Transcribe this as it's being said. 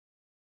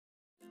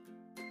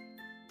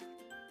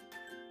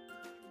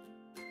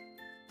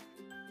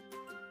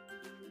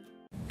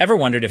Ever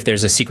wondered if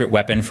there's a secret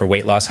weapon for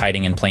weight loss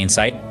hiding in plain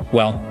sight?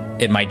 Well,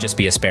 it might just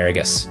be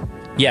asparagus.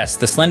 Yes,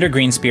 the slender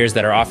green spears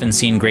that are often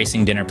seen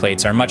gracing dinner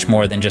plates are much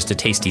more than just a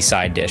tasty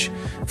side dish.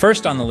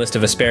 First on the list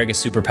of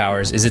asparagus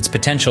superpowers is its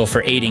potential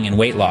for aiding in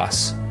weight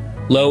loss.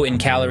 Low in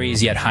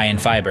calories yet high in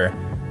fiber,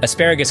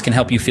 asparagus can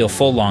help you feel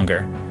full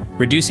longer,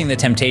 reducing the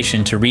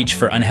temptation to reach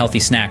for unhealthy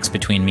snacks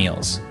between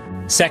meals.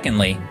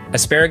 Secondly,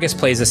 asparagus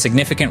plays a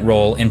significant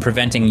role in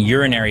preventing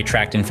urinary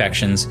tract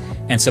infections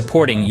and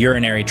supporting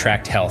urinary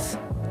tract health.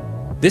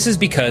 This is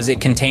because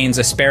it contains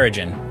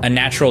asparagine, a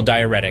natural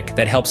diuretic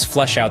that helps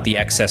flush out the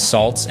excess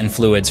salts and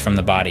fluids from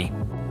the body.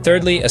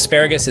 Thirdly,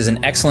 asparagus is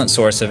an excellent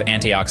source of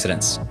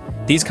antioxidants.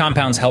 These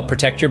compounds help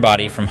protect your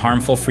body from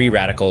harmful free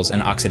radicals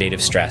and oxidative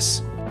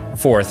stress.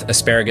 Fourth,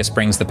 asparagus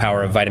brings the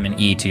power of vitamin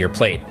E to your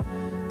plate.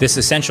 This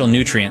essential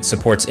nutrient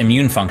supports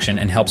immune function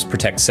and helps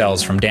protect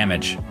cells from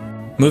damage.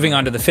 Moving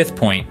on to the fifth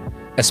point,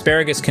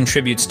 asparagus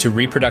contributes to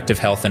reproductive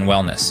health and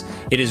wellness.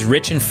 It is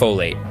rich in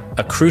folate,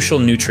 a crucial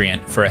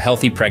nutrient for a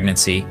healthy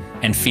pregnancy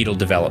and fetal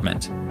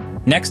development.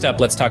 Next up,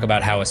 let's talk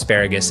about how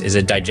asparagus is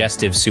a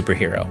digestive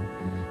superhero.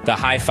 The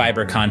high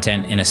fiber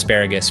content in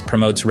asparagus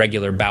promotes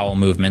regular bowel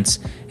movements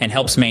and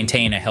helps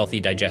maintain a healthy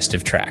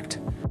digestive tract.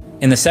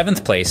 In the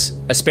seventh place,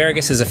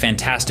 asparagus is a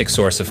fantastic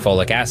source of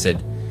folic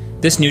acid.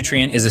 This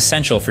nutrient is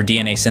essential for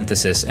DNA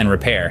synthesis and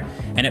repair,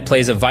 and it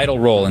plays a vital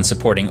role in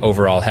supporting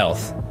overall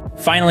health.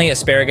 Finally,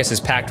 asparagus is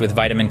packed with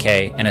vitamin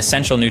K, an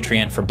essential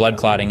nutrient for blood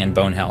clotting and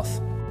bone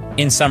health.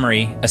 In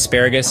summary,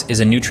 asparagus is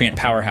a nutrient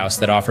powerhouse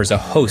that offers a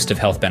host of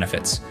health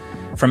benefits.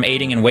 From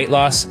aiding in weight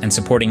loss and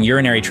supporting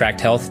urinary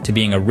tract health to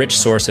being a rich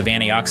source of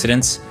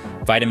antioxidants,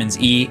 vitamins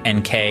E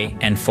and K,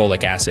 and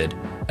folic acid,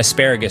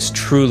 asparagus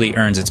truly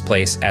earns its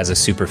place as a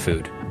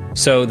superfood.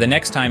 So the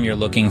next time you're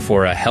looking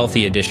for a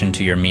healthy addition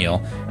to your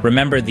meal,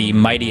 remember the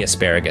mighty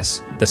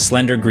asparagus, the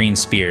slender green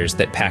spears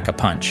that pack a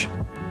punch.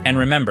 And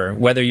remember,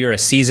 whether you're a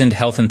seasoned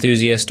health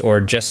enthusiast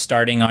or just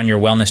starting on your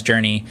wellness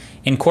journey,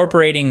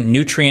 incorporating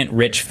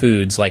nutrient-rich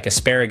foods like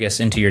asparagus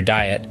into your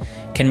diet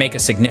can make a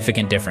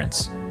significant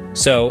difference.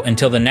 So,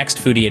 until the next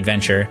foodie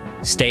adventure,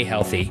 stay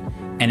healthy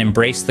and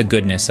embrace the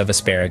goodness of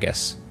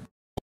asparagus.